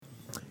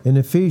In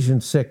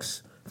Ephesians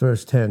 6,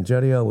 verse 10,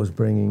 Jediel was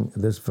bringing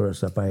this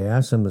verse up. I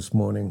asked him this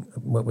morning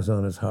what was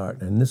on his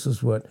heart, and this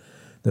is what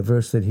the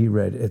verse that he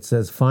read. It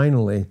says,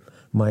 "Finally,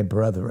 my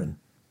brethren,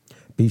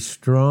 be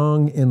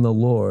strong in the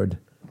Lord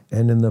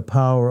and in the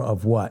power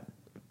of" what?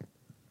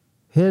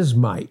 His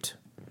might.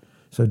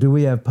 So do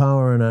we have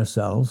power in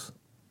ourselves?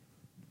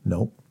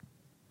 Nope.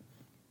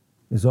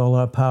 Is all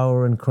our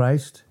power in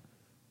Christ?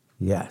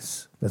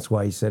 Yes. That's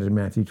why he said in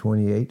Matthew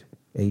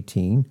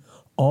 28:18,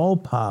 "All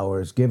power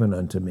is given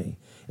unto me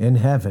in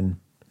heaven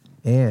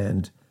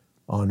and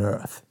on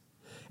earth."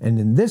 And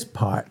in this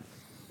part,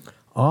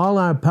 all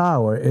our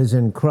power is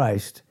in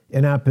Christ,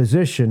 in our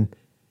position,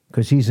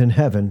 because he's in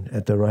heaven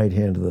at the right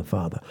hand of the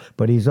Father.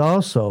 But he's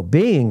also,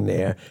 being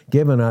there,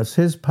 given us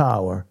his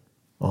power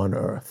on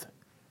earth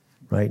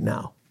right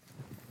now.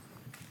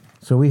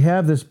 So we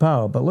have this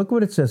power. But look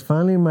what it says.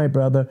 "Finally, my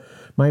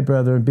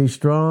brethren, be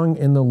strong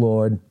in the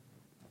Lord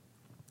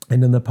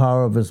and in the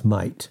power of his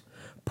might.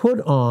 Put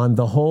on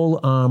the whole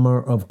armor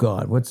of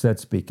God." What's that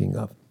speaking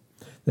of?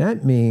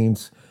 That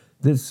means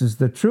this is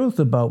the truth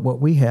about what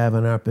we have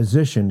in our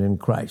position in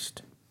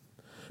Christ.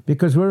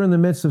 Because we're in the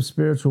midst of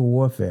spiritual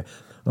warfare.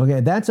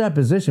 Okay, that's our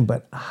position,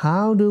 but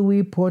how do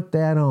we put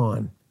that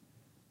on?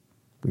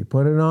 We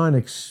put it on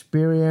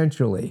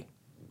experientially.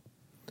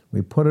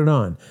 We put it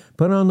on.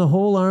 Put on the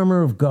whole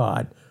armor of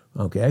God.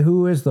 Okay,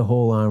 who is the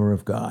whole armor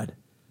of God?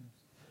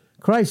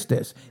 Christ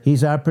is.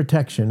 He's our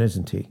protection,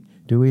 isn't he?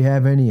 Do we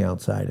have any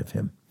outside of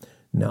him?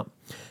 No.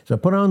 So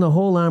put on the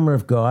whole armor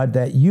of God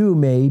that you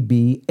may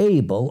be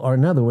able, or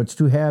in other words,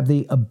 to have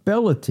the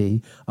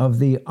ability of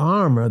the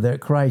armor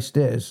that Christ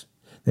is,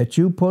 that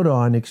you put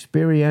on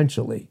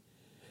experientially,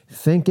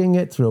 thinking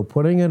it through,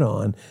 putting it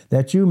on,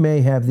 that you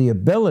may have the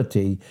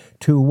ability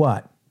to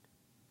what?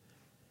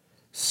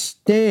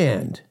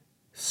 Stand.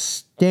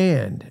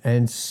 Stand.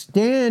 And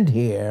stand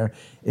here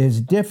is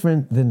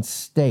different than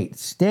state.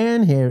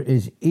 Stand here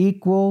is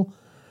equal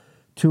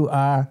to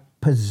our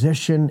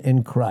position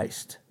in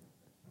Christ.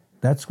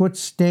 That's what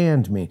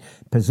stand means,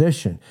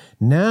 position.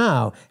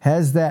 Now,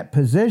 has that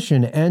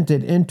position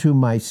entered into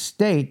my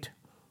state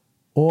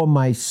or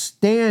my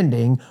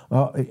standing?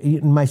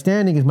 My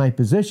standing is my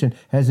position.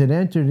 Has it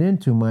entered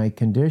into my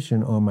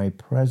condition or my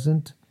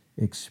present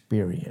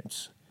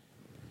experience?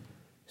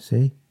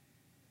 See?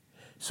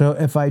 So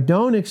if I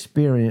don't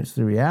experience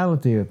the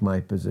reality of my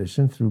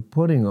position through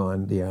putting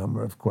on the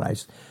armor of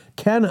Christ,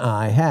 can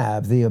I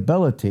have the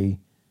ability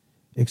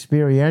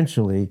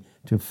experientially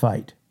to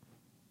fight?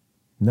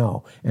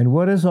 No. And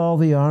what is all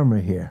the armor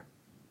here?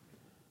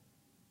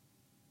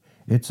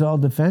 It's all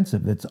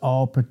defensive. It's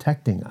all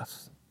protecting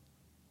us,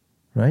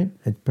 right?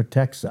 It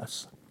protects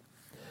us.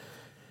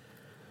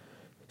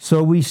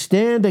 So we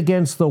stand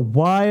against the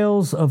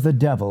wiles of the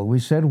devil. We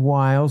said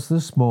wiles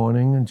this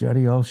morning, and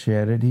Jediel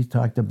shared it. He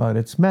talked about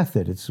its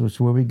method. It's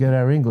where we get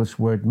our English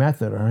word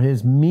method, or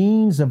his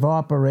means of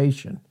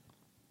operation.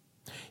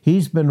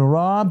 He's been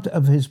robbed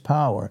of his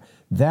power.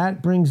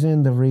 That brings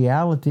in the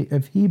reality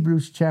of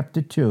Hebrews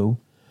chapter 2,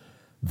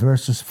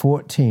 verses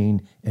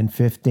 14 and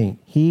 15.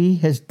 He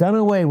has done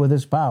away with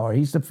his power.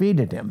 He's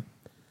defeated him.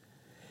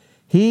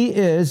 He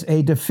is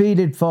a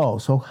defeated foe.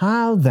 So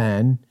how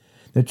then?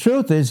 The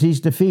truth is he's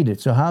defeated.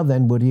 So how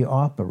then would he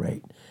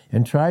operate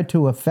and try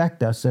to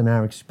affect us in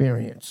our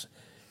experience?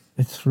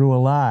 It's through a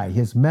lie.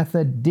 His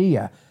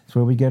methodia, that's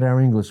where we get our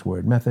English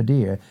word.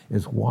 Methodia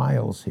is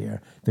wiles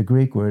here. The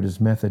Greek word is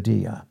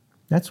methodia.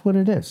 That's what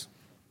it is.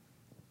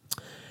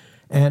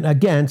 And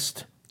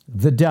against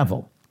the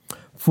devil.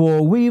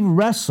 For we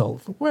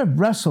wrestle. The word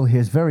wrestle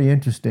here is very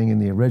interesting in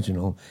the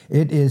original.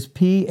 It is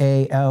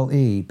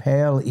P-A-L-E,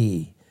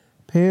 pale-E.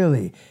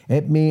 Pale-E.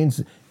 It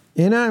means,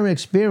 in our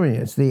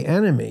experience, the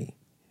enemy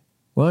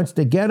wants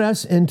to get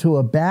us into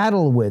a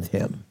battle with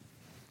him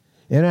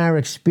in our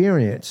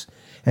experience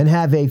and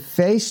have a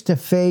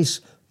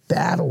face-to-face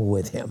battle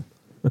with him.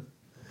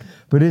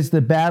 But is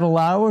the battle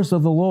ours or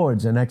the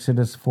Lord's in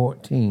Exodus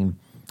 14,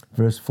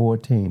 verse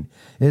 14?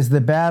 Is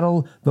the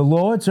battle the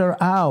Lord's or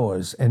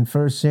ours in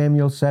 1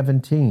 Samuel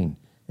 17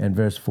 and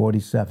verse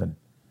 47?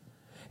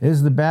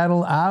 Is the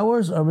battle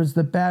ours or is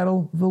the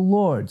battle the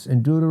Lord's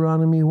in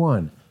Deuteronomy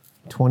 1,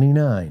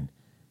 29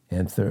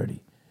 and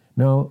 30?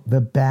 No,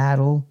 the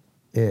battle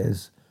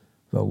is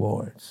the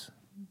Lord's.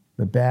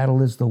 The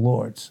battle is the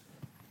Lord's.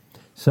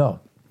 So,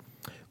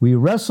 we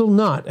wrestle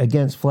not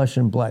against flesh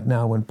and blood.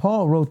 Now, when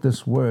Paul wrote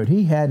this word,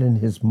 he had in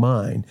his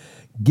mind,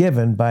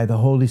 given by the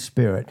Holy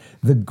Spirit,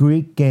 the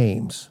Greek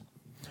games.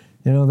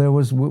 You know, there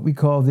was what we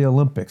call the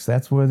Olympics.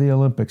 That's where the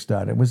Olympics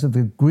started. It was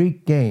the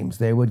Greek games.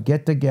 They would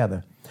get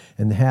together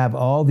and have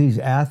all these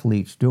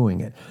athletes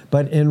doing it.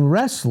 But in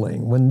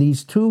wrestling, when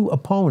these two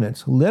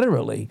opponents,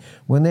 literally,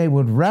 when they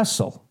would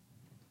wrestle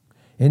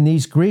in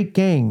these Greek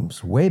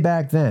games way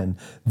back then,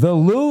 the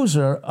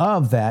loser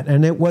of that,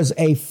 and it was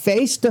a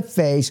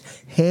face-to-face,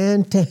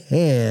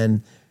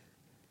 hand-to-hand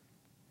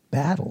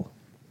battle.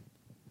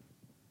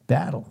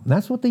 And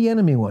that's what the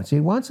enemy wants. He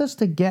wants us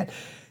to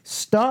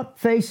stop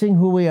facing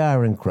who we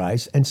are in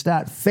Christ and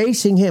start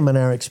facing him in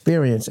our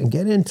experience and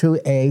get into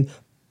a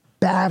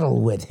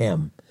battle with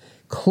him.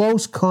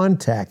 Close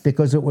contact,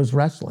 because it was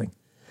wrestling.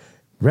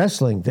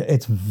 Wrestling,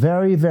 it's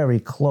very, very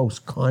close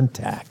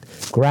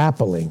contact,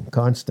 grappling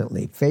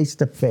constantly, face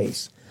to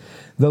face.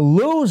 The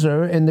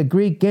loser in the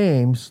Greek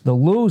games, the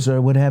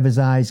loser would have his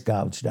eyes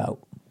gouged out.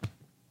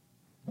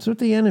 That's what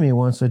the enemy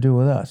wants to do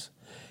with us.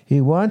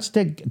 He wants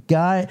to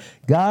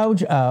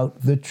gouge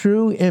out the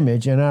true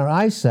image in our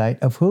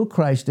eyesight of who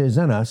Christ is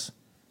in us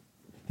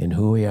and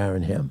who we are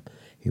in him.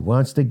 He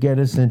wants to get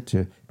us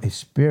into a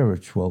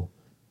spiritual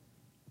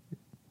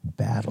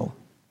battle.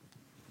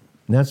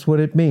 And that's what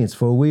it means.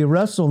 For we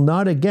wrestle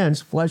not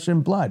against flesh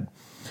and blood.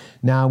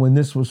 Now, when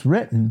this was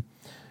written,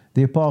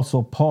 the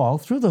Apostle Paul,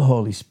 through the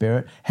Holy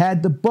Spirit,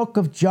 had the book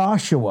of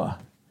Joshua,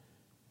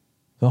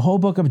 the whole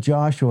book of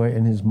Joshua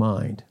in his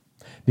mind,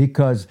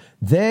 because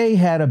they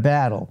had a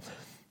battle.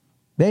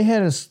 They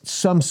had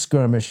some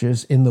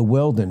skirmishes in the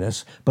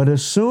wilderness, but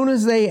as soon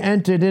as they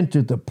entered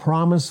into the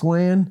promised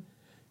land,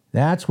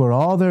 that's where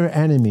all their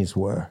enemies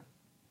were.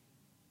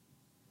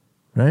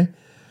 Right?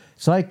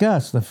 It's like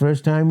us, the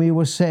first time we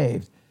were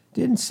saved.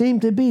 Didn't seem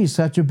to be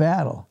such a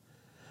battle.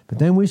 But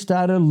then we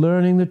started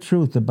learning the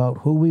truth about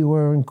who we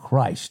were in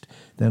Christ.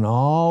 Then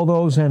all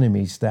those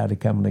enemies started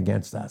coming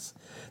against us.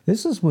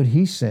 This is what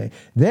he's saying.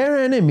 Their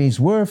enemies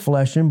were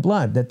flesh and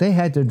blood, that they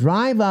had to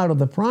drive out of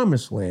the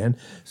promised land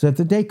so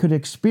that they could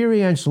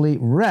experientially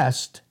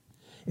rest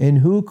in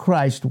who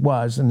Christ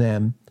was in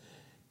them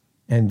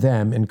and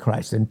them in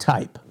Christ, in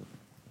type.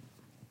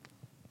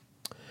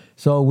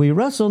 So we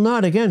wrestle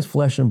not against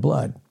flesh and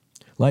blood,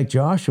 like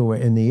Joshua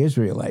and the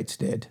Israelites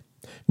did.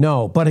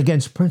 No, but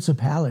against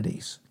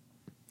principalities,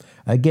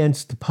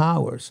 against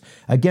powers,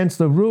 against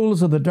the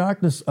rulers of the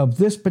darkness of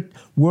this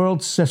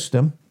world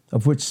system,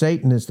 of which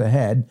Satan is the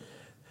head,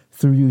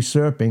 through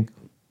usurping,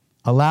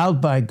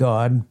 allowed by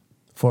God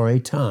for a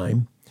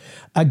time,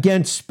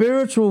 against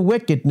spiritual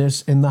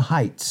wickedness in the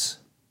heights.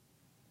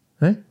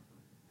 Right?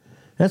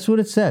 That's what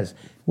it says.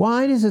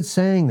 Why is it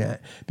saying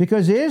that?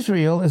 Because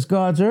Israel is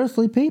God's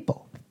earthly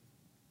people.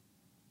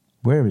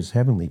 We're his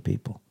heavenly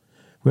people.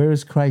 Where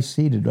is Christ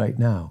seated right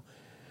now?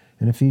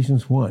 In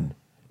Ephesians 1,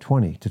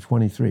 20 to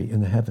 23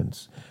 in the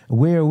heavens.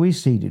 Where are we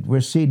seated? We're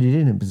seated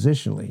in him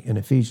positionally in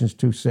Ephesians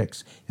 2,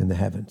 6 in the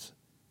heavens.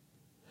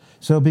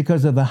 So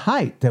because of the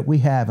height that we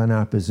have in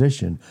our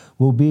position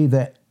will be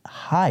the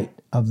height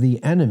of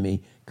the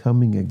enemy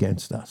coming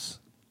against us.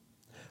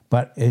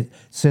 But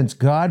since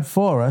God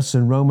for us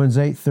in Romans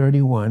 8,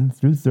 31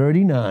 through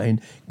 39,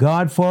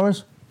 God for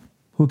us,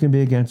 who can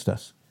be against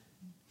us?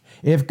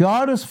 If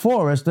God is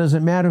for us, does it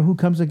matter who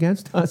comes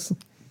against us?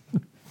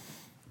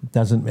 It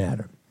doesn't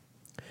matter.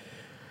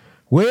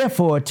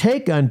 Wherefore,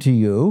 take unto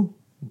you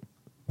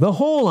the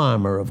whole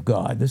armor of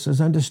God. This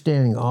is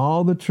understanding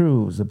all the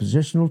truths, the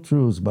positional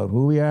truths about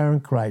who we are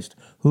in Christ,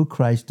 who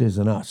Christ is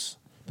in us.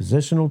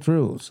 Positional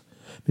truths.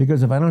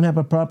 Because if I don't have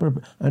a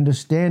proper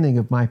understanding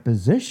of my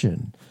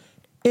position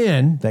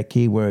in, that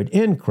key word,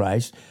 in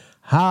Christ,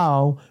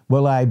 how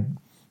will I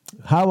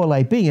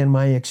be in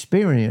my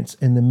experience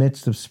in the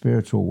midst of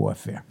spiritual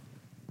warfare?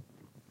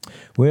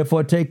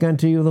 Wherefore take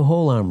unto you the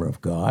whole armor of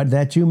God,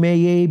 that you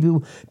may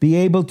be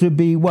able to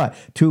be what?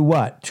 To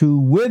what? To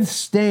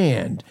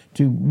withstand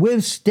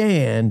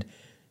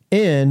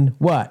in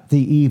what?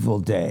 The evil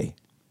day.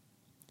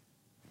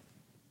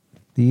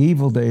 The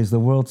evil day is the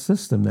world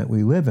system that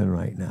we live in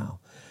right now.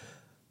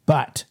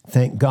 But,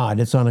 thank God,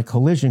 it's on a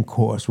collision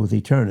course with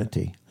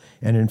eternity.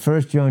 And in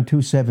 1 John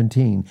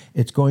 2:17,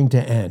 it's going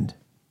to end.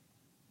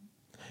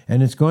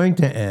 And it's going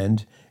to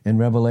end in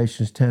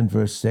Revelation 10,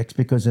 verse 6,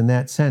 because in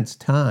that sense,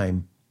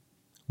 time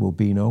will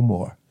be no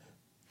more.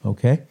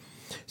 Okay?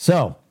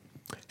 So,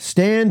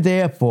 stand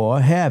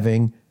therefore,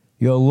 having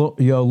your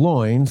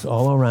loins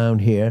all around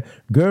here,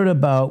 girt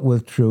about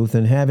with truth,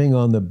 and having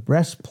on the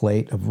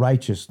breastplate of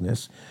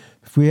righteousness.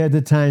 If we had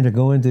the time to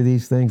go into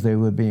these things, they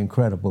would be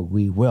incredible.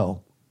 We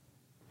will.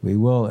 We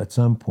will at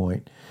some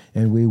point,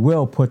 and we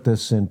will put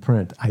this in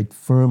print. I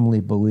firmly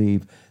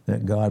believe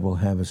that God will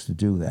have us to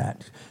do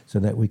that so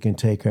that we can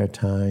take our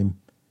time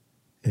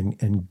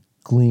and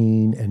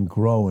glean and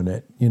grow in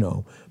it,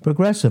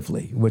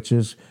 progressively, which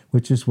is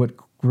what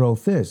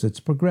growth is. It's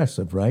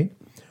progressive, right?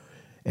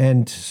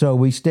 And so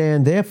we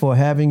stand, therefore,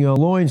 having your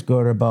loins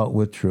girt about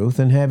with truth,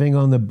 and having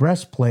on the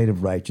breastplate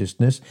of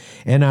righteousness,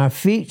 and our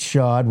feet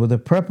shod with the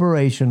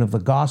preparation of the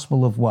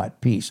gospel of what?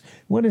 Peace.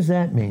 What does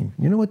that mean?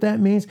 You know what that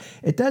means?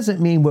 It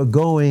doesn't mean we're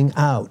going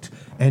out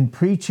and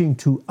preaching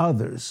to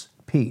others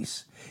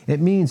peace. It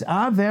means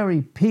our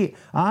very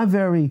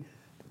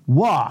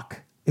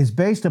walk is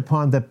based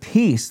upon the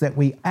peace that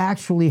we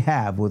actually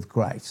have with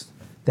Christ.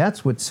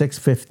 That's what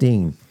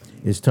 6:15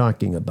 is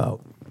talking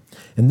about.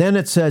 And then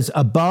it says,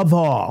 above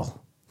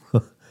all,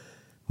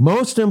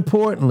 most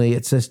importantly,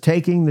 it says,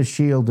 taking the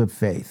shield of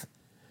faith.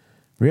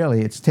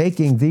 Really, it's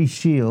taking the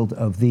shield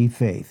of the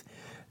faith.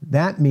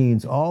 That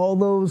means all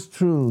those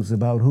truths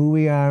about who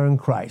we are in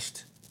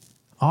Christ,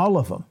 all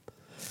of them.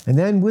 And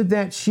then with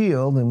that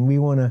shield, and we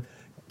want to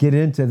get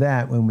into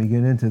that when we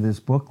get into this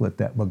booklet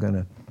that we're going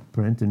to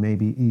print and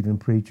maybe even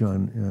preach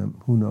on,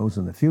 who knows,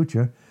 in the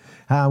future,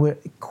 how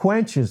it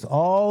quenches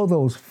all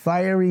those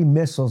fiery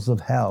missiles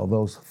of hell,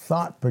 those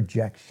thought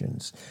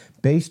projections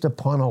based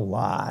upon a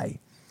lie,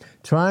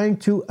 trying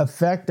to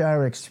affect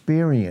our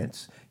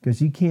experience because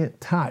he can't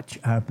touch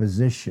our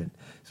position.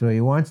 So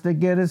he wants to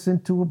get us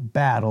into a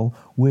battle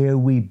where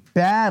we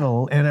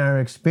battle in our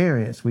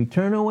experience. We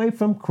turn away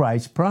from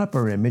Christ's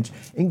proper image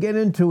and get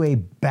into a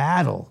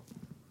battle.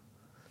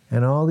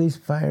 And all these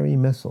fiery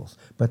missiles,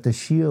 but the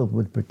shield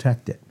would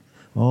protect it.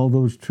 All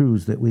those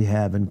truths that we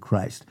have in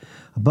Christ.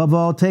 Above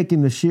all,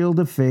 taking the shield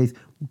of faith,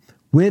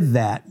 with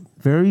that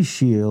very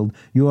shield,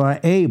 you are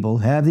able,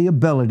 have the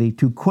ability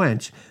to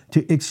quench,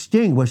 to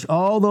extinguish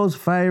all those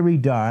fiery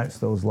darts,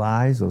 those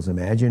lies, those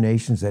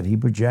imaginations that he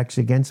projects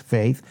against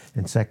faith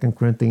in 2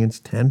 Corinthians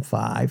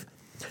 10:5.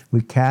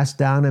 We cast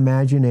down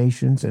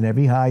imaginations and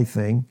every high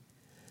thing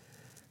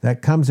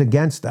that comes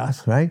against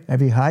us, right?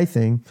 Every high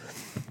thing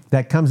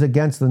that comes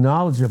against the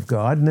knowledge of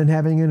God, and then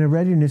having in a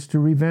readiness to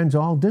revenge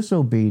all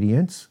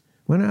disobedience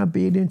when our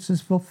obedience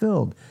is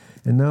fulfilled.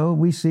 And though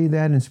we see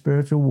that in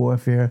spiritual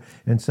warfare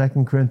in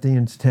 2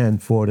 Corinthians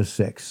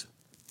 10:4-6.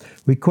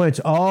 We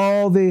quench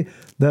all the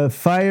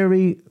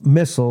fiery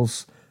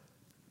missiles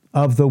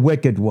of the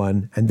wicked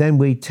one, and then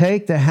we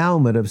take the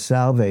helmet of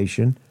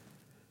salvation,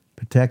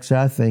 protects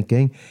our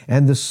thinking,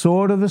 and the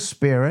sword of the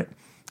Spirit.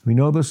 We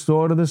know the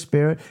sword of the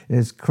Spirit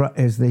is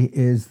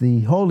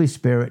the Holy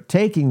Spirit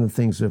taking the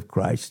things of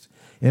Christ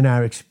in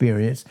our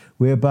experience,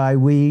 whereby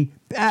we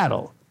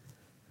battle.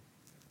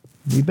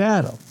 We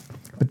battle.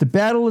 But the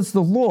battle is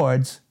the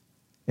Lord's,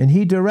 and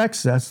he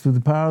directs us through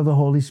the power of the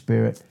Holy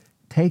Spirit,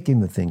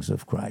 taking the things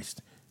of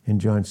Christ in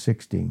John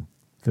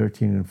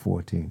 16:13 and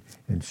 14,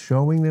 and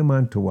showing them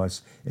unto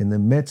us in the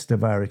midst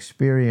of our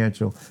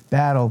experiential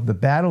battle, the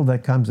battle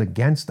that comes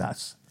against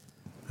us.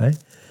 Right?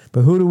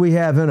 But who do we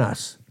have in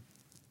us?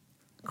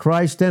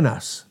 Christ in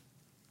us.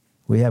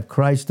 We have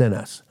Christ in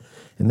us.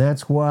 And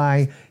that's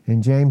why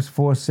in James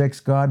 4:6,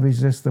 God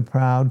resists the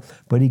proud,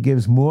 but he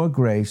gives more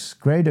grace,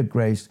 greater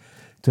grace,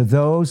 to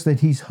those that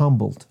he's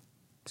humbled.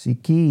 See,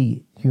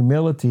 key,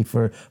 humility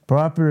for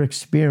proper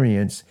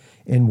experience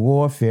in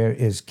warfare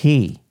is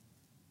key.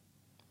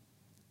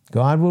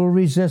 God will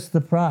resist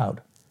the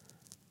proud.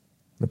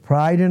 The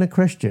pride in a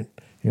Christian,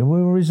 he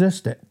will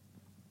resist it.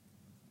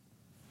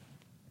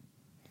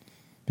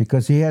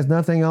 Because he has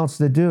nothing else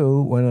to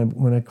do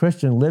when a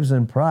Christian lives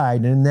in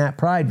pride, and in that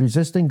pride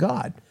resisting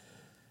God.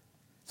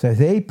 So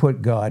they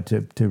put God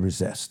to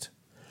resist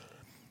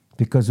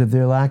because of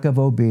their lack of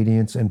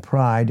obedience and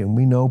pride. And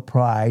we know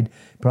pride,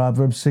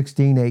 Proverbs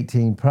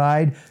 16:18,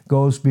 pride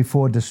goes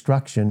before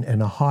destruction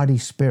and a haughty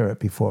spirit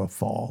before a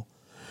fall.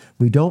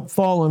 We don't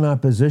fall in our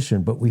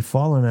position, but we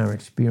fall in our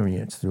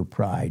experience through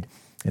pride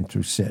and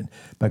through sin.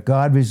 But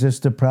God resists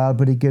the proud,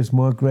 but he gives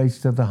more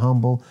grace to the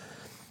humble.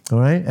 All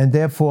right? And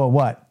therefore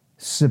what?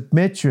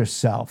 Submit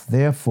yourself,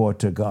 therefore,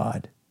 to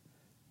God.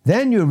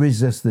 Then you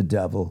resist the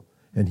devil,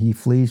 and he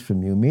flees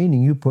from you,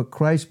 meaning you put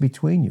Christ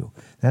between you.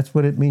 That's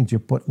what it means. You're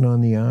putting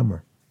on the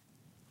armor.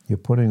 You're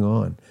putting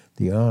on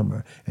the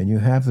armor, and you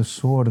have the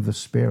sword of the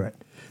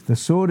Spirit. The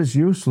sword is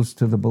useless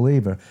to the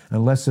believer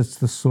unless it's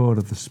the sword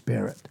of the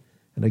Spirit.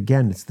 And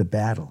again, it's the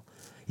battle.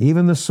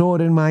 Even the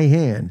sword in my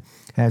hand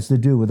has to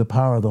do with the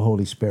power of the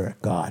Holy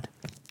Spirit, God.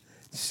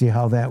 See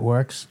how that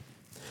works?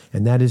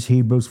 And that is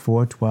Hebrews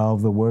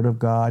 4:12. The Word of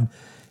God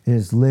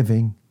is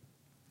living,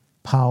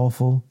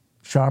 powerful,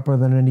 sharper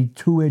than any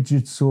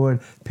two-edged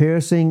sword,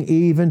 piercing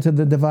even to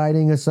the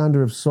dividing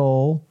asunder of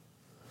soul,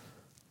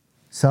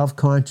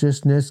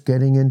 self-consciousness,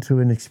 getting into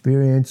an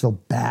experiential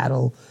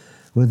battle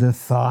with the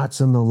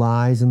thoughts and the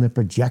lies and the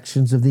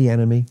projections of the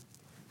enemy.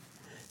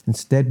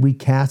 Instead, we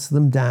cast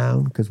them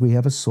down because we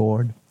have a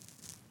sword.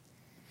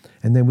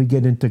 And then we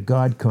get into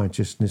God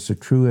consciousness, a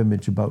true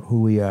image about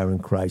who we are in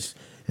Christ.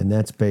 And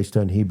that's based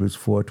on Hebrews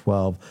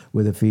 4:12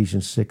 with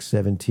Ephesians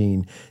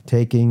 6:17,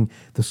 taking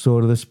the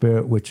sword of the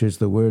Spirit, which is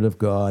the Word of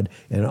God.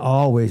 And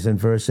always in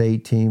verse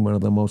 18, one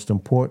of the most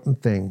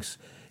important things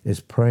is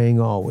praying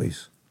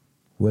always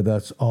with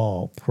us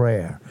all,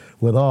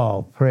 with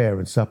all prayer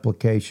and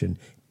supplication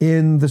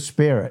in the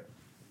Spirit.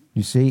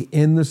 You see,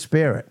 in the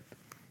Spirit,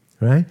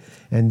 right?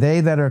 And they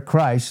that are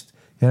Christ,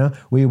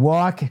 we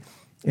walk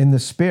in the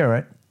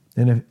Spirit.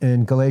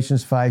 In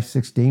Galatians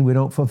 5:16, we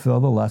don't fulfill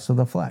the lusts of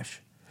the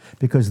flesh.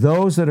 Because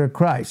those that are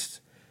Christ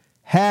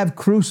have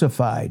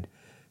crucified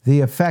the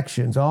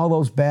affections, all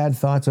those bad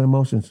thoughts and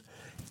emotions,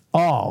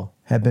 all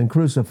have been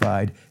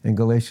crucified in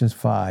Galatians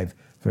 5,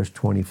 verse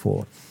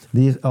 24.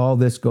 All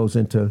this goes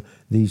into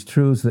these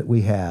truths that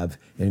we have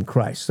in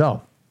Christ.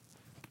 So,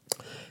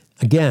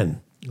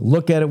 again,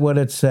 look at it, what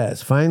it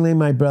says. Finally,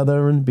 my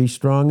brethren, be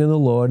strong in the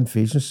Lord,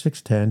 Ephesians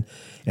 6:10,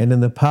 and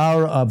in the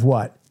power of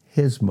what?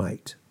 His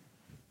might.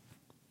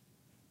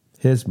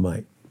 His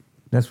might.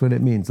 That's what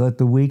it means. Let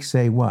the weak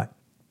say what?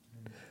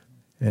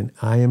 And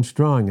I am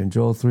strong in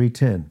Joel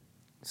 3:10,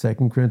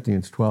 2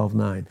 Corinthians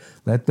 12:9.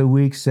 Let the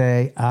weak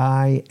say,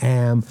 I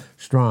am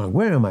strong.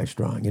 Where am I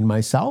strong? In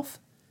myself?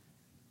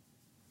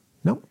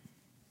 No.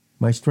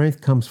 My strength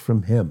comes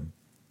from him.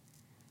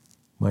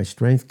 My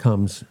strength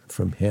comes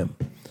from him.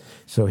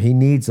 So he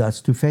needs us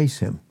to face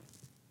him.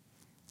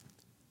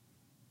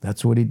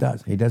 That's what he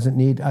does. He doesn't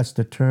need us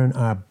to turn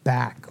our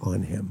back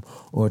on him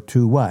or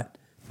to what?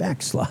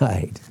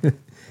 Backslide.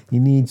 He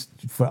needs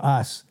for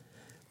us.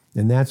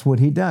 And that's what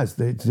he does.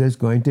 There's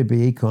going to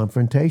be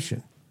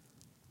confrontation.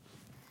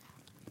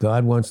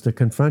 God wants to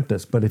confront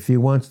us. But if he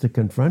wants to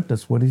confront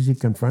us, what is he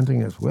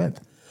confronting us with?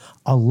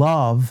 A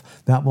love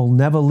that will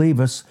never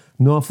leave us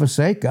nor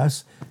forsake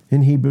us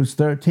in Hebrews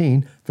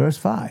 13, verse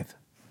 5.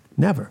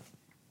 Never.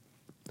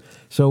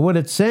 So what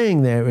it's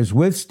saying there is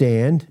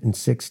withstand in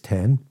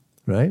 6:10,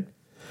 right?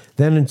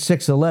 Then in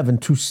 6:11,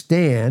 to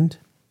stand,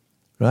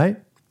 right?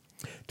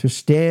 To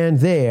stand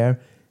there.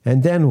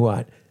 And then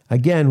what?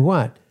 Again,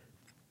 what?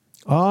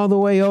 All the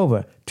way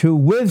over to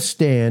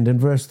withstand in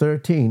verse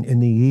 13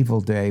 in the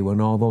evil day when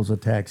all those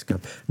attacks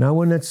come. Now,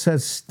 when it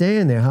says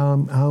stand there, how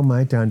am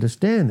I to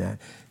understand that?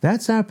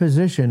 That's our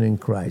position in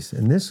Christ.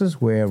 And this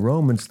is where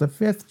Romans, the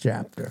 5th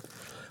chapter,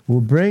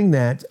 will bring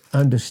that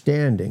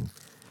understanding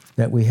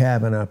that we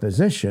have in our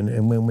position.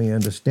 And when we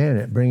understand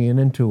it, bring it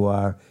into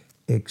our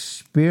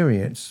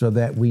experience so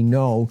that we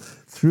know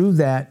through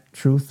that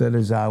truth that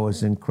is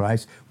ours in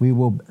Christ, we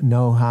will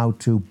know how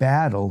to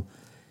battle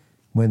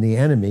when the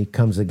enemy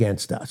comes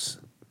against us,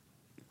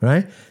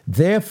 right?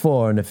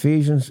 Therefore,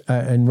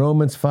 in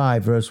Romans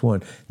 5, verse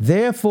 1,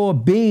 therefore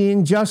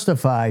being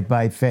justified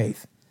by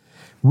faith.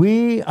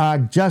 We are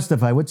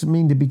justified. What's it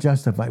mean to be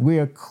justified? We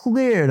are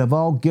cleared of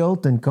all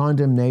guilt and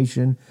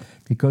condemnation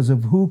because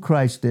of who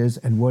Christ is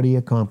and what he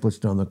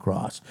accomplished on the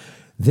cross.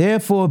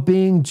 Therefore,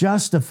 being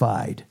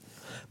justified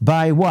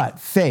by what?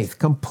 Faith,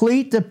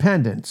 complete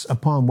dependence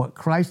upon what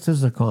Christ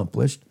has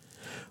accomplished.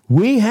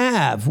 We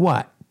have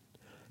what?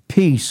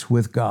 Peace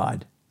with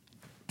God.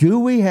 Do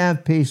we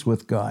have peace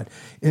with God?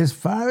 As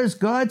far as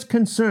God's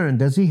concerned,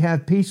 does he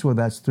have peace with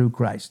us through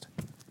Christ?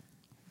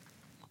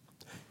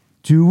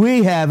 Do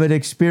we have it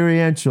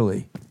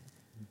experientially?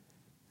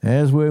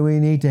 That's where we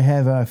need to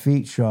have our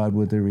feet shod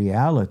with the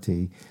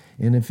reality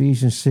in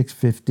Ephesians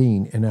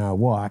 6:15 in our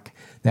walk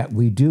that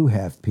we do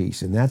have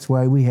peace. And that's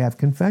why we have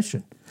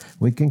confession.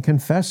 We can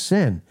confess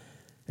sin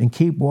and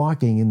keep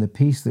walking in the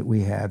peace that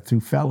we have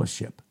through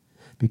fellowship.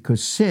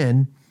 Because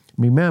sin,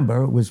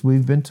 remember, as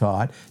we've been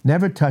taught,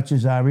 never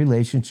touches our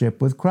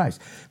relationship with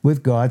Christ,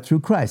 with God through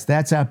Christ.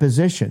 That's our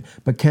position.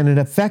 But can it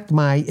affect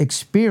my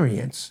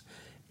experience,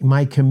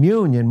 my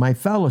communion, my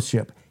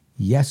fellowship?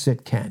 Yes,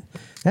 it can.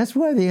 That's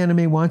why the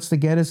enemy wants to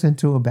get us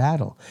into a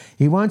battle.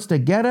 He wants to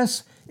get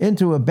us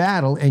into a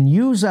battle and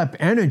use up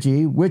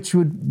energy, which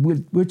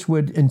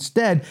would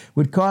instead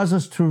cause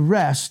us to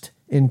rest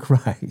in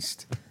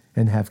Christ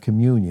and have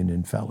communion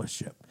and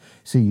fellowship.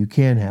 See, you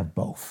can't have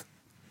both.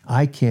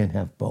 I can't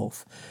have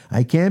both.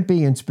 I can't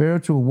be in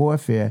spiritual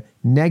warfare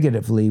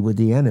negatively with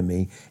the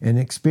enemy and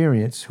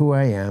experience who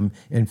I am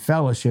in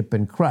fellowship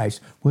in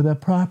Christ with a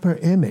proper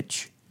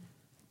image,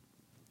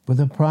 with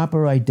a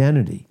proper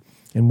identity.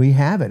 And we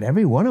have it,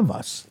 every one of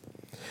us.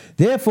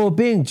 Therefore,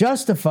 being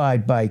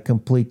justified by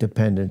complete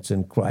dependence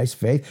in Christ's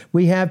faith,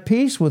 we have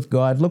peace with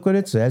God. Look what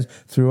it says,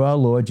 through our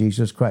Lord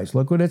Jesus Christ.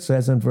 Look what it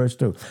says in verse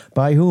 2.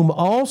 By whom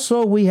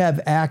also we have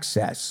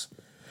access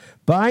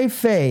by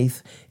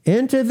faith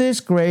into this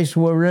grace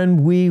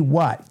wherein we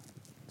what?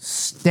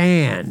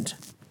 Stand.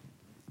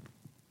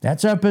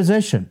 That's our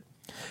position.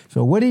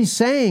 So what he's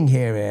saying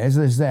here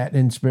is that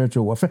in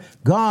spiritual warfare,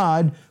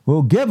 God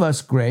will give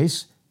us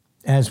grace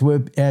as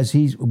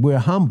we're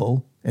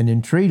humble and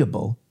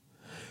entreatable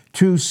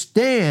to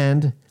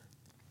stand,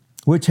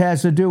 which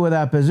has to do with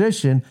our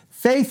position,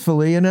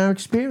 faithfully in our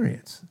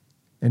experience.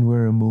 And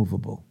we're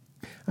immovable.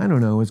 I don't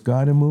know, is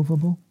God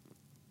immovable?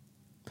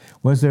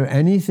 Was there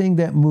anything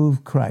that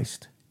moved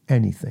Christ?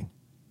 Anything?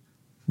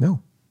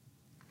 No.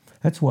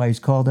 That's why he's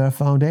called our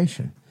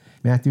foundation.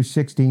 Matthew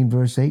 16,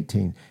 verse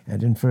 18,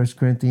 and in 1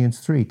 Corinthians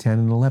 3, 10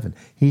 and 11.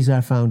 He's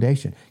our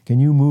foundation.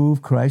 Can you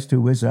move Christ,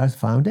 who is our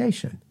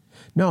foundation?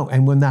 No.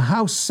 And when the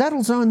house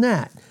settles on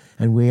that,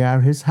 and we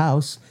are his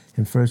house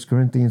in 1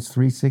 Corinthians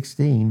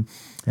 3:16,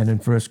 and in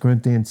 1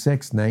 Corinthians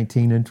 6,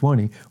 19 and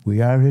 20,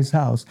 we are his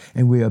house,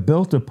 and we are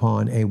built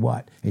upon a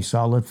what? A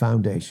solid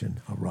foundation,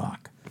 a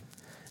rock.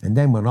 And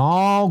then when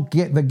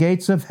the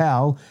gates of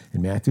hell,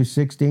 in Matthew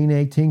 16,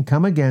 18,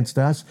 come against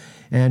us,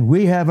 and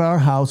we have our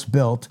house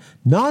built,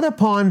 not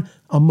upon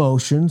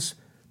emotions,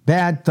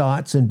 bad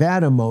thoughts and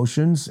bad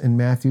emotions, in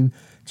Matthew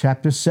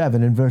chapter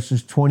 7, in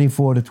verses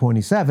 24 to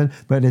 27,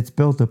 but it's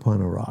built upon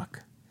a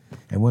rock.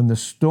 And when the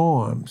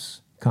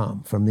storms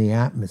come from the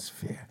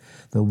atmosphere,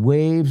 the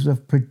waves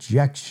of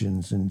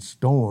projections and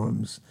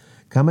storms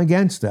come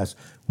against us,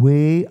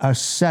 we are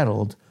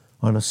settled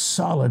on a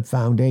solid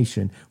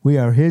foundation. We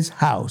are his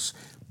house,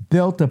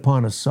 built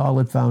upon a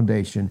solid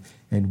foundation,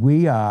 and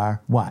we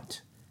are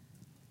what?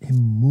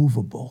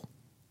 Immovable.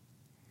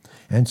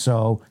 And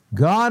so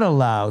God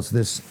allows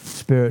this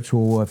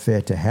spiritual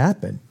warfare to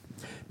happen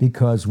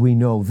because we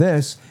know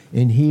this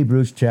in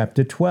Hebrews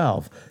chapter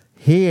 12.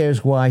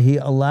 Here's why he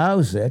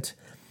allows it.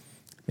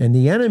 And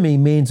the enemy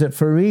means it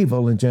for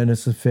evil in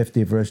Genesis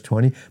 50, verse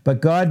 20, but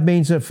God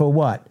means it for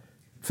what?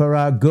 For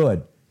our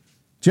good.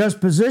 Just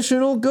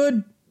positional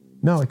good?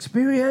 No,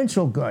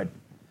 experiential good.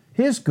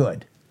 His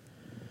good.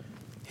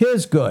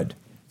 His good.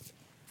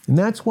 And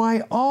that's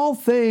why all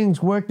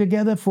things work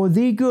together for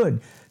the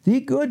good. The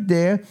good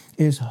there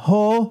is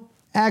ho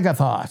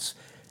agathos.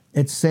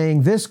 It's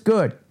saying this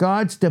good,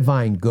 God's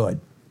divine good.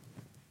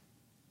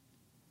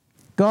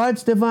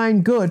 God's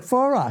divine good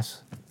for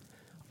us.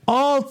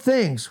 All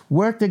things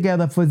work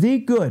together for the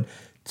good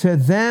to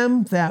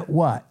them that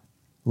what?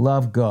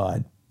 Love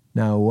God.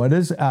 Now, what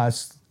is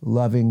us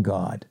loving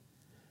God?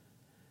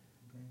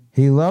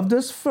 He loved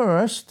us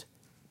first,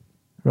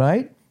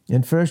 right?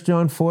 In 1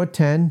 John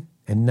 4:10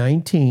 and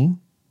 19.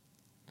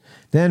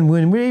 Then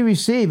when we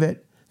receive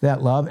it,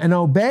 that love, and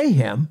obey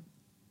him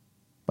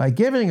by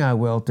giving our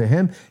will to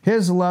him,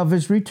 his love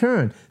is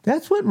returned.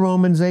 That's what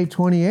Romans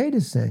 8:28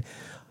 is saying.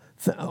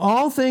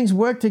 All things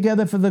work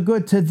together for the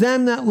good to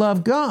them that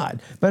love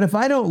God. But if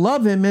I don't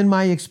love him in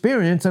my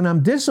experience and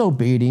I'm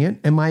disobedient,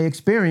 am I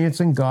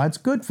experiencing God's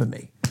good for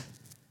me?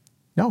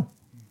 No.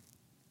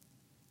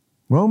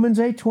 Romans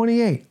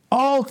 8:28.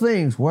 All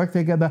things work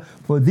together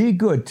for the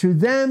good to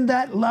them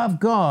that love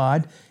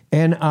God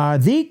and are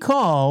the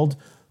called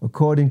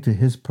according to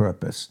his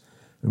purpose.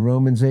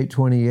 Romans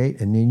 8:28,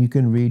 and then you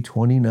can read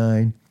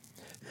 29.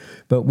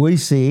 But we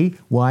see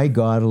why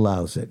God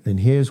allows it,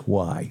 and here's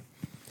why.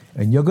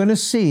 And you're going to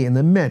see in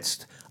the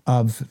midst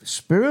of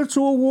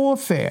spiritual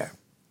warfare,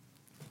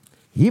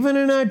 even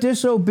in our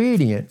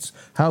disobedience,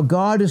 how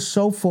God is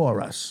so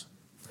for us.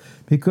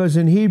 Because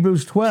in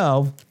Hebrews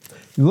 12,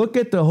 look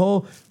at the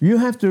whole, you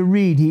have to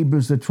read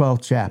Hebrews the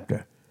 12th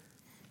chapter,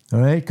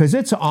 all right? Because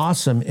it's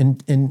awesome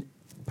in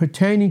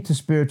pertaining to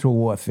spiritual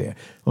warfare.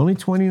 Only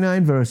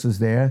 29 verses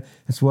there.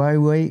 That's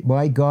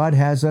why God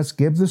has us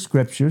give the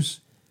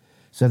scriptures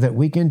so that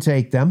we can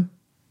take them,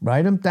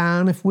 write them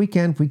down if we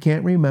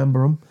can't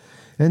remember them,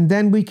 and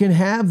then we can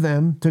have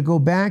them to go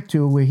back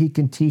to where he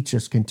can teach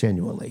us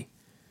continually,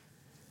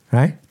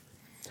 right?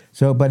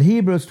 So, but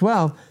Hebrews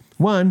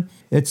 12:1,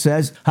 it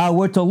says how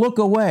we're to look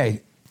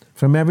away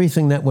from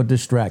everything that would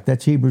distract.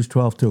 That's Hebrews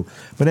 12:2.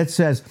 But it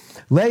says,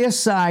 lay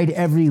aside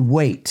every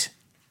weight.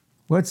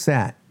 What's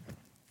that?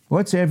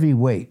 What's every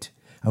weight?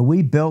 Are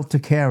we built to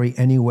carry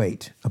any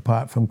weight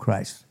apart from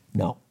Christ?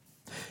 No.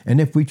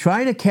 And if we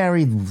try to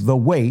carry the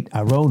weight,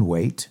 our own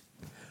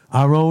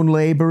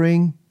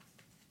laboring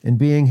and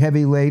being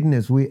heavy laden,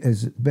 as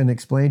been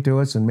explained to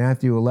us in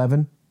Matthew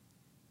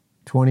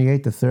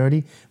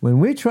 11:28-30, when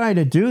we try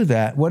to do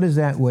that, what does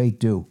that weight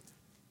do?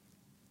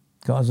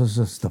 Causes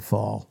us to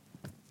fall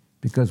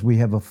because we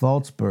have a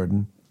false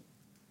burden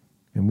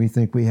and we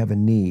think we have a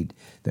need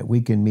that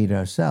we can meet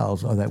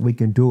ourselves or that we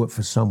can do it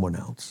for someone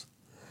else,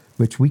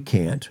 which we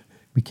can't.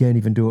 We can't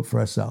even do it for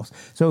ourselves.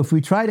 So if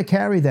we try to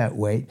carry that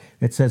weight,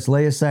 it says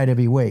lay aside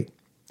every weight.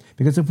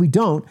 Because if we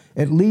don't,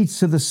 it leads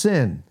to the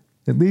sin.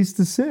 It leads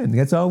to sin.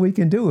 That's all we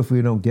can do if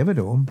we don't give it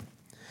to him.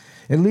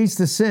 It leads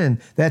to sin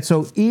that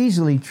so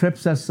easily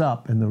trips us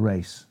up in the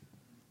race.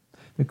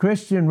 The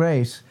Christian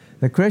race,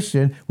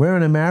 we're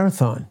in a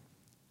marathon.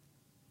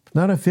 It's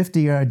not a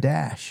 50-yard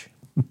dash.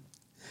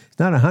 It's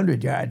not a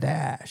 100-yard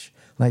dash,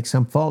 like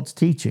some false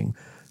teaching.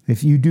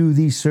 If you do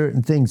these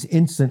certain things,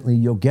 instantly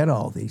you'll get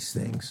all these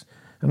things.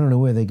 I don't know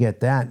where they get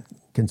that,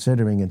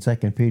 considering in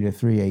 2 Peter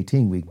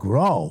 3:18, we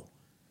grow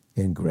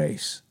in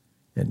grace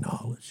and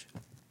knowledge.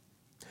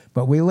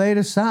 But we lay it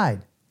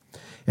aside.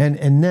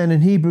 And then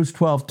in Hebrews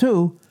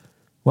 12:2,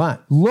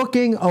 what?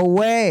 Looking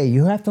away.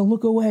 You have to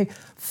look away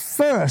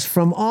first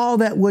from all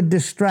that would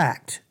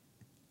distract.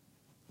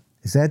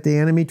 Is that the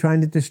enemy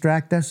trying to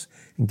distract us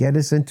and get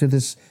us into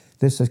this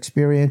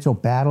experiential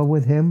battle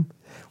with him,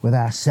 with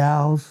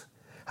ourselves,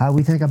 how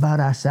we think about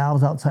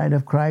ourselves outside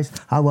of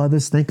Christ, how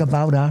others think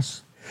about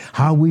us,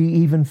 how we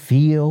even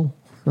feel?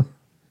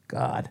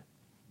 God.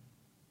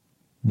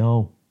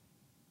 No.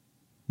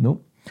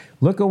 Nope.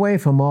 Look away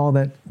from all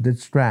that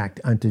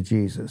distract unto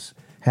Jesus.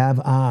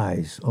 Have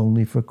eyes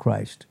only for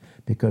Christ,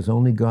 because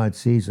only God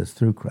sees us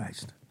through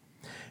Christ.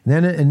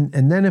 And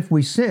then if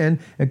we sin,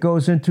 it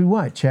goes into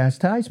what?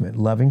 Chastisement,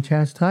 loving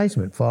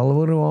chastisement.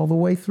 Follow it all the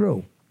way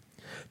through.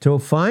 Till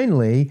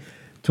finally,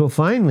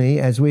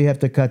 as we have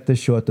to cut this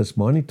short this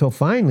morning, till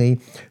finally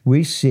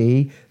we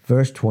see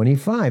verse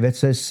 25. It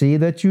says, see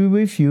that you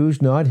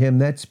refuse not him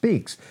that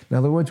speaks. In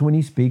other words, when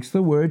he speaks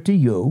the word to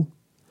you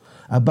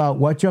about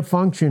what you're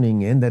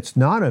functioning in that's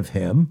not of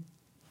him,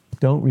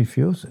 don't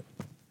refuse it.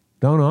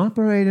 Don't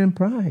operate in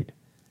pride.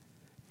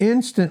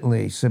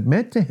 Instantly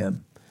submit to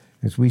him,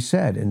 as we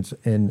said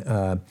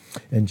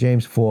in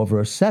James 4,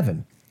 verse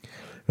 7.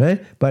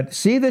 Right? But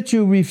see that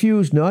you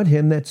refuse not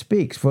him that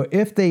speaks. For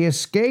if they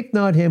escape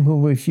not him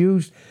who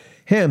refused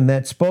him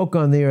that spoke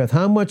on the earth,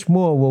 how much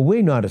more will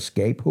we not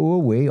escape? Who are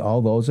we,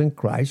 all those in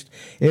Christ,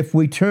 if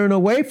we turn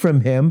away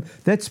from him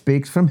that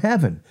speaks from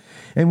heaven?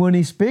 And when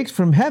he speaks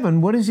from heaven,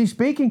 what is he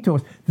speaking to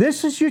us?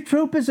 This is your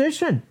true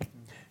position.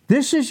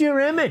 This is your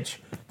image.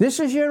 This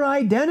is your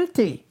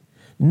identity.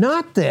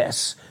 Not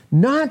this,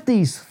 not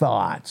these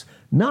thoughts,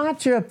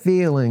 not your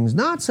feelings,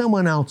 not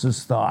someone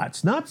else's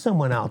thoughts, not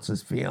someone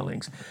else's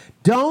feelings.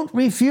 Don't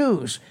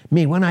refuse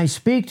me when I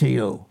speak to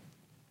you.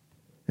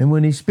 And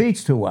when he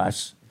speaks to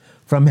us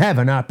from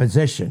heaven, our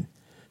position,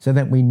 so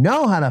that we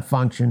know how to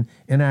function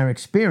in our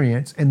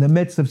experience in the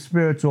midst of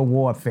spiritual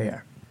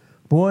warfare.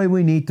 Boy,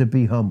 we need to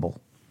be humble.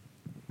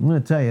 I'm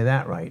going to tell you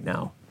that right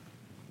now.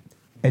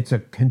 It's a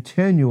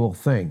continual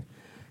thing.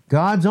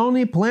 God's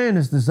only plan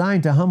is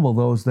designed to humble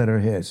those that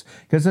are his,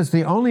 because it's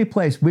the only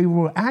place he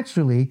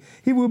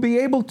will be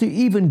able to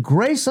even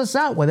grace us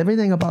out with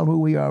everything about who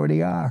we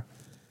already are.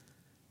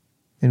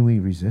 And we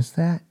resist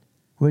that?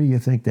 Where do you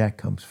think that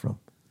comes from?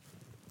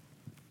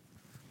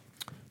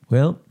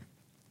 Well,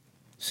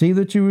 see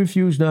that you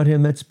refuse not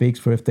him that speaks,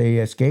 for if they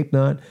escape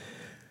not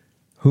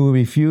who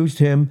refused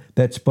him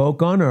that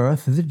spoke on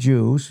earth, the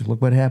Jews,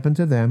 look what happened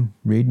to them.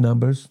 Read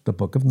Numbers, the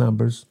book of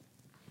Numbers.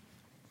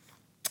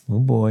 Oh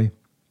boy,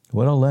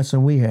 what a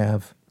lesson we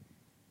have.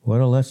 What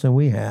a lesson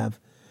we have,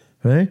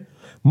 right?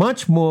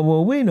 Much more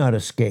will we not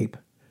escape.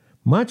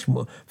 Much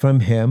more from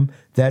him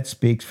that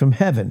speaks from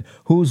heaven,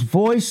 whose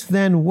voice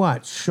then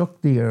what?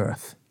 Shook the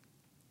earth.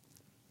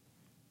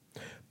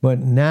 But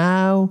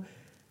now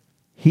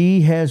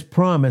he has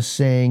promised,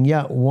 saying,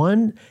 yet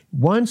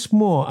once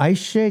more I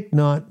shake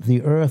not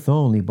the earth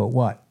only, but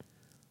what?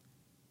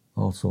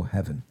 Also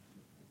heaven.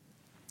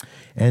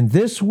 And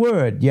this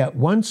word, yet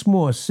once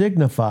more,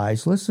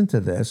 signifies, listen to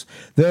this,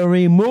 the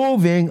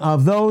removing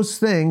of those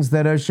things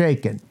that are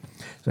shaken.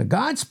 So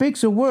God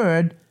speaks a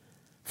word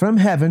from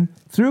heaven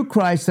through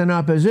Christ in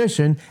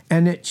opposition,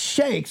 and it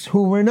shakes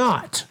who we're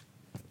not.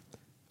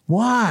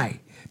 Why?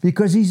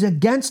 Because he's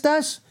against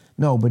us?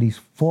 No, but he's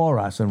for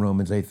us in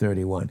Romans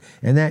 8:31.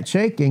 And that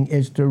shaking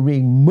is to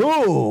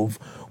remove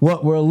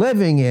what we're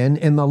living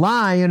in the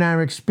lie in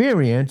our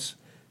experience.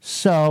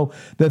 So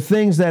the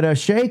things that are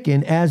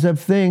shaken as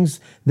of things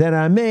that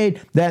are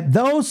made, that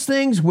those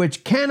things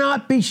which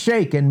cannot be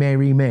shaken may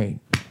remain.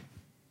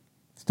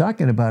 It's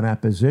talking about our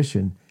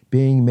position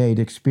being made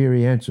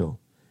experiential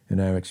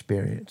in our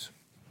experience.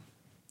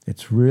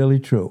 It's really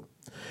true.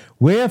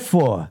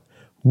 Wherefore,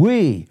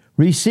 we,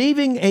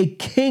 receiving a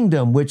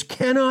kingdom which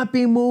cannot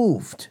be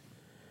moved.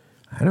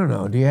 I don't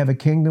know, do you have a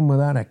kingdom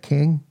without a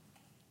king?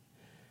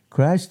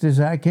 Christ is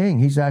our king.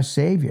 He's our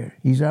Savior.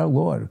 He's our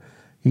Lord.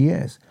 He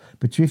is.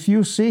 But if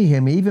you see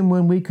him, even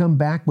when we come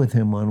back with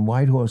him on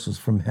white horses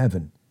from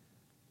heaven,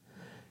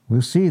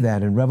 we'll see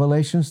that in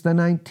Revelations, the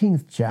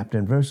 19th chapter,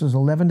 in verses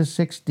 11 to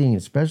 16,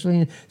 especially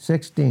in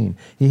 16.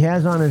 He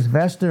has on his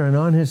vesture and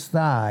on his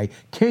thigh,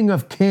 King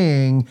of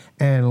Kings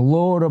and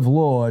Lord of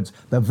Lords,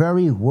 the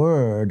very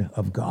word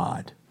of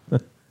God,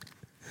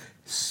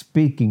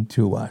 speaking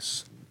to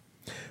us.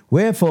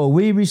 Wherefore,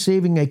 we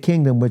receiving a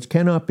kingdom which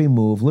cannot be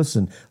moved,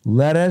 listen,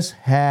 let us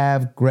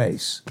have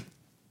grace.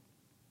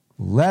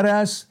 Let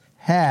us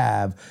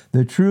have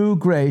the true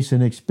grace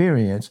and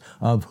experience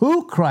of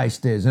who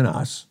Christ is in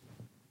us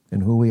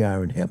and who we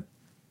are in him.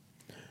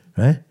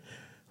 Right?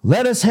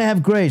 Let us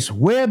have grace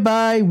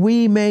whereby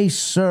we may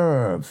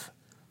serve.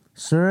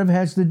 Serve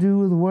has to do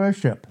with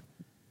worship.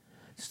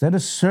 Instead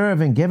of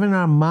serving, giving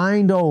our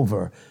mind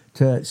over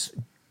to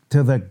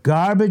the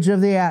garbage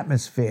of the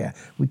atmosphere,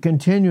 we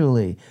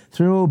continually,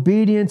 through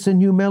obedience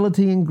and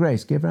humility and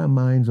grace, give our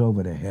minds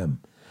over to him.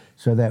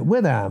 So that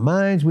with our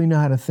minds we know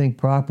how to think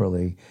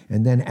properly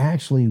and then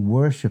actually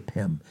worship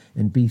him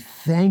and be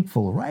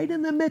thankful right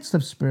in the midst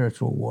of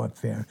spiritual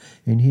warfare.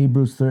 In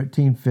Hebrews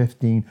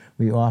 13:15,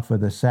 we offer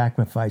the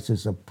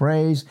sacrifices of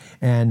praise,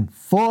 and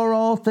for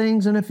all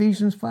things in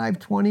Ephesians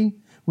 5:20,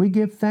 we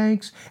give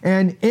thanks,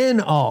 and in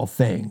all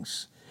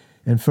things.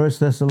 In 1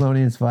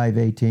 Thessalonians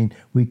 5:18,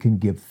 we can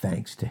give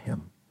thanks to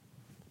him,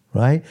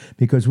 right?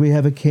 Because we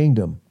have a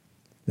kingdom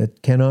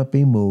that cannot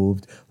be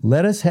moved.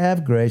 Let us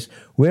have grace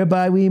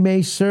whereby we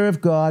may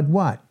serve God,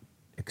 what?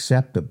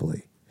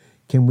 Acceptably.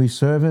 Can we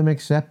serve him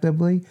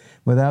acceptably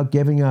without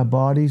giving our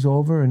bodies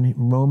over in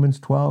Romans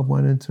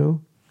 12:1 and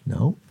 2?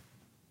 No.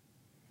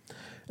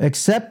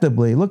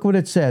 Acceptably, look what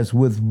it says,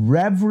 with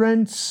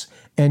reverence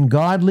and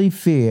godly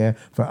fear,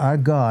 for our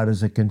God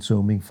is a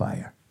consuming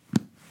fire.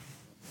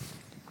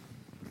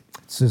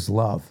 It's his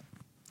love.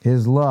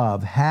 His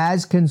love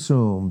has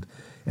consumed.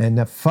 And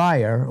the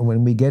fire,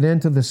 when we get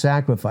into the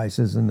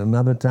sacrifices, and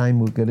another time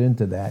we'll get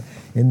into that,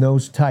 in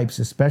those types,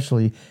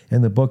 especially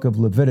in the book of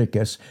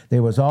Leviticus,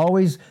 there was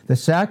always, the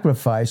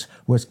sacrifice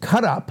was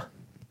cut up,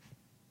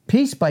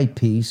 piece by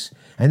piece,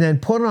 and then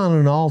put on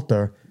an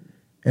altar,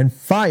 and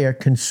fire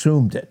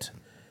consumed it.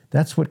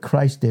 That's what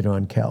Christ did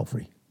on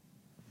Calvary.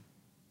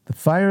 The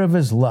fire of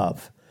his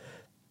love,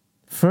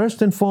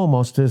 first and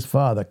foremost to his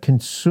Father,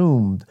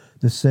 consumed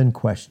the sin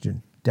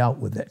question, dealt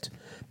with it.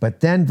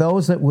 But then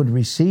those that would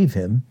receive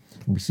him,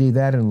 we see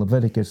that in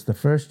Leviticus, the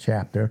 1st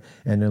chapter,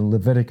 and in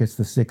Leviticus,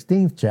 the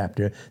 16th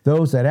chapter,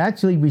 those that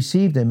actually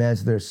received him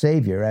as their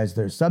Savior, as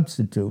their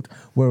substitute,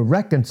 were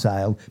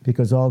reconciled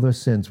because all their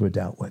sins were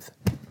dealt with.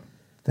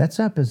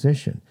 That's our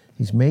position.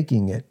 He's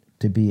making it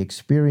to be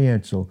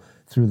experiential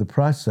through the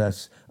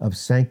process of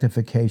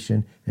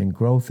sanctification and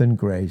growth in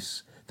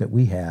grace that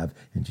we have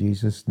in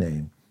Jesus'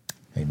 name.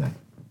 Amen.